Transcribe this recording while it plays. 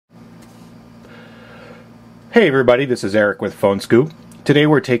Hey everybody, this is Eric with Phone Scoop. Today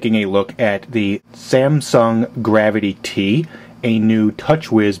we're taking a look at the Samsung Gravity T, a new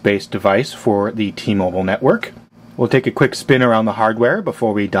TouchWiz based device for the T-Mobile network. We'll take a quick spin around the hardware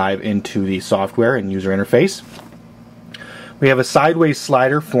before we dive into the software and user interface. We have a sideways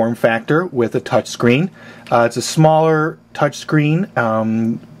slider form factor with a touchscreen. It's a smaller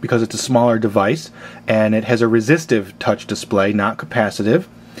touchscreen because it's a smaller device, and it has a resistive touch display, not capacitive.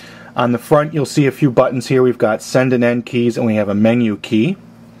 On the front you'll see a few buttons here. We've got send and end keys, and we have a menu key.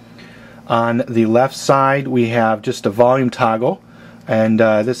 On the left side we have just a volume toggle, and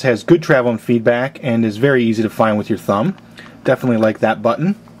this has good travel and feedback and is very easy to find with your thumb. Definitely like that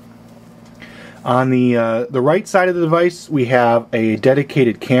button. On the right side of the device we have a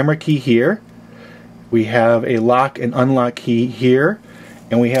dedicated camera key here. We have a lock and unlock key here,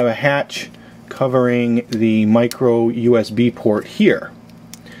 and we have a hatch covering the micro USB port here.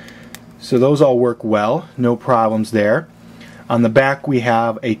 So those all work well, no problems there. On the back we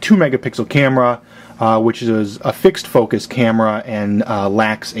have a 2 megapixel camera, which is a fixed focus camera and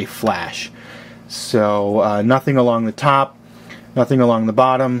lacks a flash. So nothing along the top, nothing along the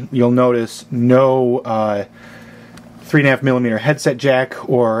bottom. You'll notice no 3.5mm headset jack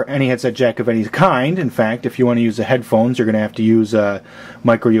or any headset jack of any kind. In fact, if you want to use the headphones, you're going to have to use a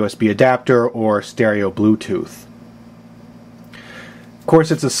micro USB adapter or stereo Bluetooth. Of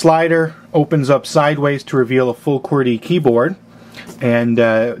course, it's a slider, opens up sideways to reveal a full QWERTY keyboard, and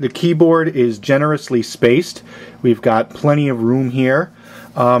the keyboard is generously spaced. We've got plenty of room here.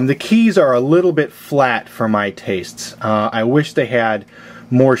 The keys are a little bit flat for my tastes. I wish they had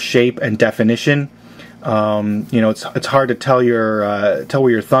more shape and definition. You know, it's hard to tell where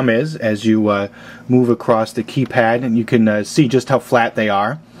your thumb is as you move across the keypad, and you can see just how flat they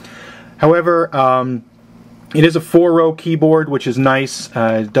are. However, it is a 4-row keyboard, which is nice.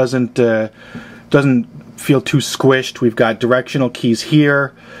 It doesn't feel too squished. We've got directional keys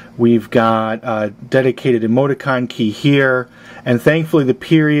here. We've got a dedicated emoticon key here, and thankfully the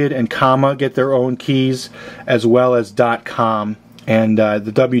period and comma get their own keys, as well as .com, and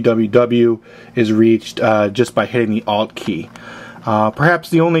the www is reached just by hitting the Alt key. Perhaps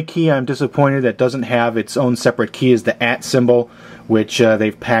the only key I'm disappointed that doesn't have its own separate key is the @ symbol, which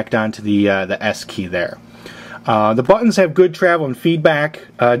they've packed onto the S key there. The buttons have good travel and feedback,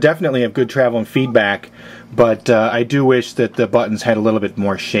 definitely have good travel and feedback, but I do wish that the buttons had a little bit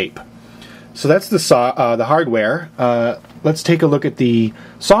more shape. So that's the hardware. Let's take a look at the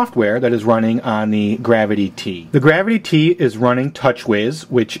software that is running on the Gravity T. The Gravity T is running TouchWiz,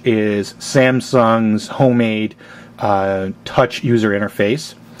 which is Samsung's homemade touch user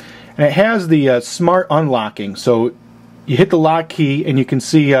interface. And it has the smart unlocking, so you hit the lock key and you can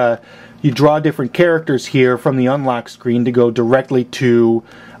see you draw different characters here from the unlock screen to go directly to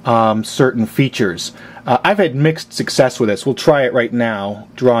certain features. I've had mixed success with this. We'll try it right now.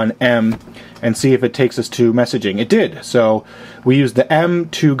 Draw an M and see if it takes us to messaging. It did. So we used the M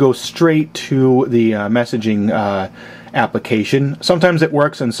to go straight to the messaging application. Sometimes it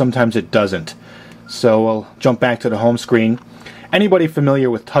works and sometimes it doesn't. So we'll jump back to the home screen. Anybody familiar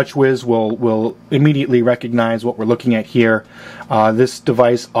with TouchWiz will immediately recognize what we're looking at here. This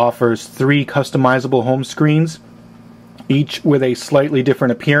device offers 3 customizable home screens, each with a slightly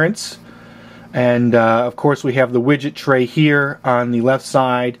different appearance. And of course we have the widget tray here on the left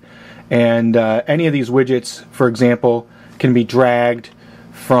side, and any of these widgets, for example, can be dragged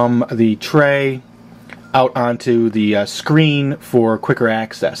from the tray out onto the screen for quicker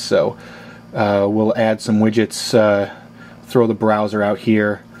access. So we'll add some widgets, throw the browser out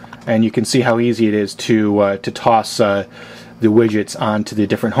here, and you can see how easy it is to toss the widgets onto the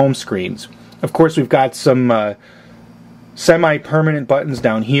different home screens. Of course, we've got some semi-permanent buttons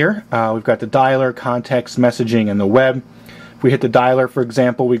down here. We've got the dialer, context, messaging, and the web. If we hit the dialer, for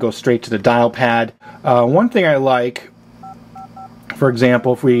example, we go straight to the dial pad. One thing I like, for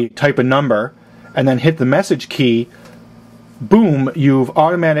example, if we type a number and then hit the message key, boom, you've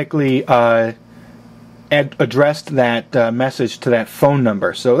automatically addressed that message to that phone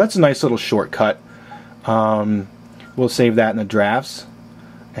number. So that's a nice little shortcut. We'll save that in the drafts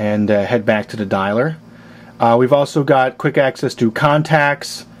and head back to the dialer. We've also got quick access to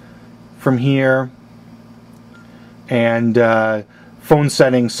contacts from here, and phone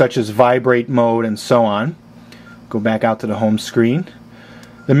settings such as vibrate mode and so on. Go back out to the home screen.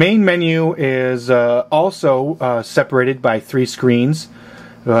 The main menu is also separated by 3 screens.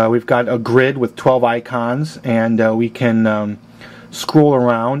 We've got a grid with 12 icons, and we can scroll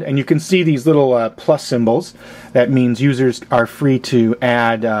around, and you can see these little plus symbols. That means users are free to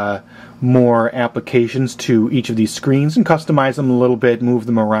add more applications to each of these screens and customize them a little bit, move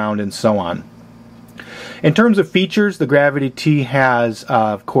them around, and so on. In terms of features, the Gravity T has,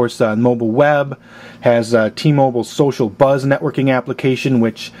 of course, mobile web, has T-Mobile's social buzz networking application,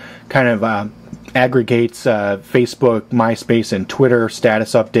 which kind of aggregates Facebook, MySpace, and Twitter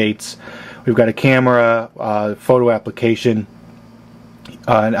status updates. We've got a camera, photo application,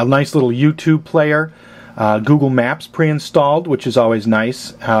 a nice little YouTube player, Google Maps pre-installed, which is always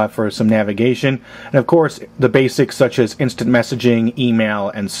nice for some navigation, and of course the basics such as instant messaging, email,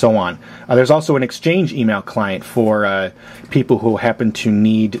 and so on. There's also an Exchange email client for people who happen to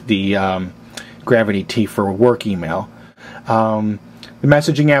need the Gravity T for work email. The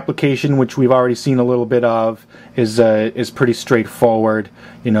messaging application, which we've already seen a little bit of, is pretty straightforward.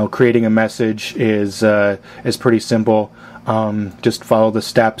 You know, creating a message is pretty simple. Just follow the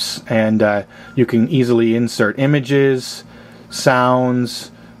steps, and you can easily insert images, sounds,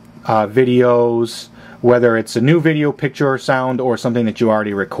 videos, whether it's a new video, picture, or sound, or something that you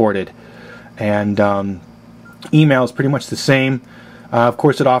already recorded. And email is pretty much the same. Of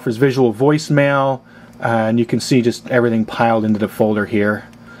course, it offers visual voicemail, and you can see just everything piled into the folder here.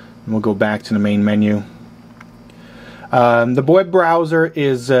 And we'll go back to the main menu. The web browser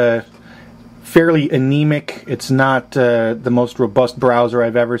is fairly anemic. It's not the most robust browser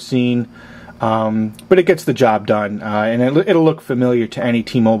I've ever seen, but it gets the job done, and it'll look familiar to any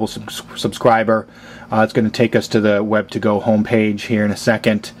T-Mobile subscriber. It's going to take us to the Web2Go homepage here in a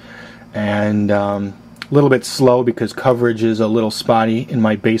second, and a little bit slow because coverage is a little spotty in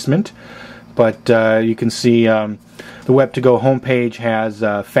my basement, but you can see the Web2Go homepage has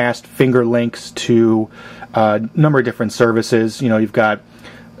fast finger links to a number of different services. You know, you've got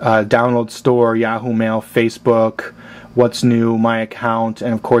Download Store, Yahoo Mail, Facebook, What's New, My Account,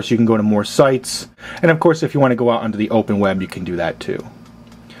 and of course you can go to more sites. And of course if you want to go out onto the open web, you can do that too.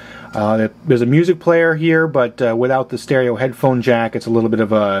 There's a music player here, but without the stereo headphone jack, it's a little bit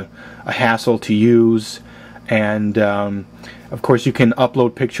of a hassle to use. And of course you can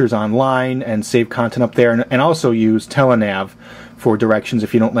upload pictures online and save content up there, and also use Telenav for directions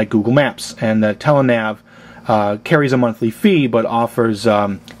if you don't like Google Maps. And Telenav carries a monthly fee, but offers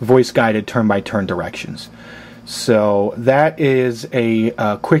voice-guided turn-by-turn directions. So that is a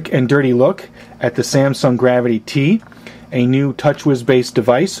quick and dirty look at the Samsung Gravity T, a new TouchWiz-based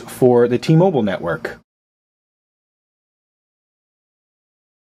device for the T-Mobile network.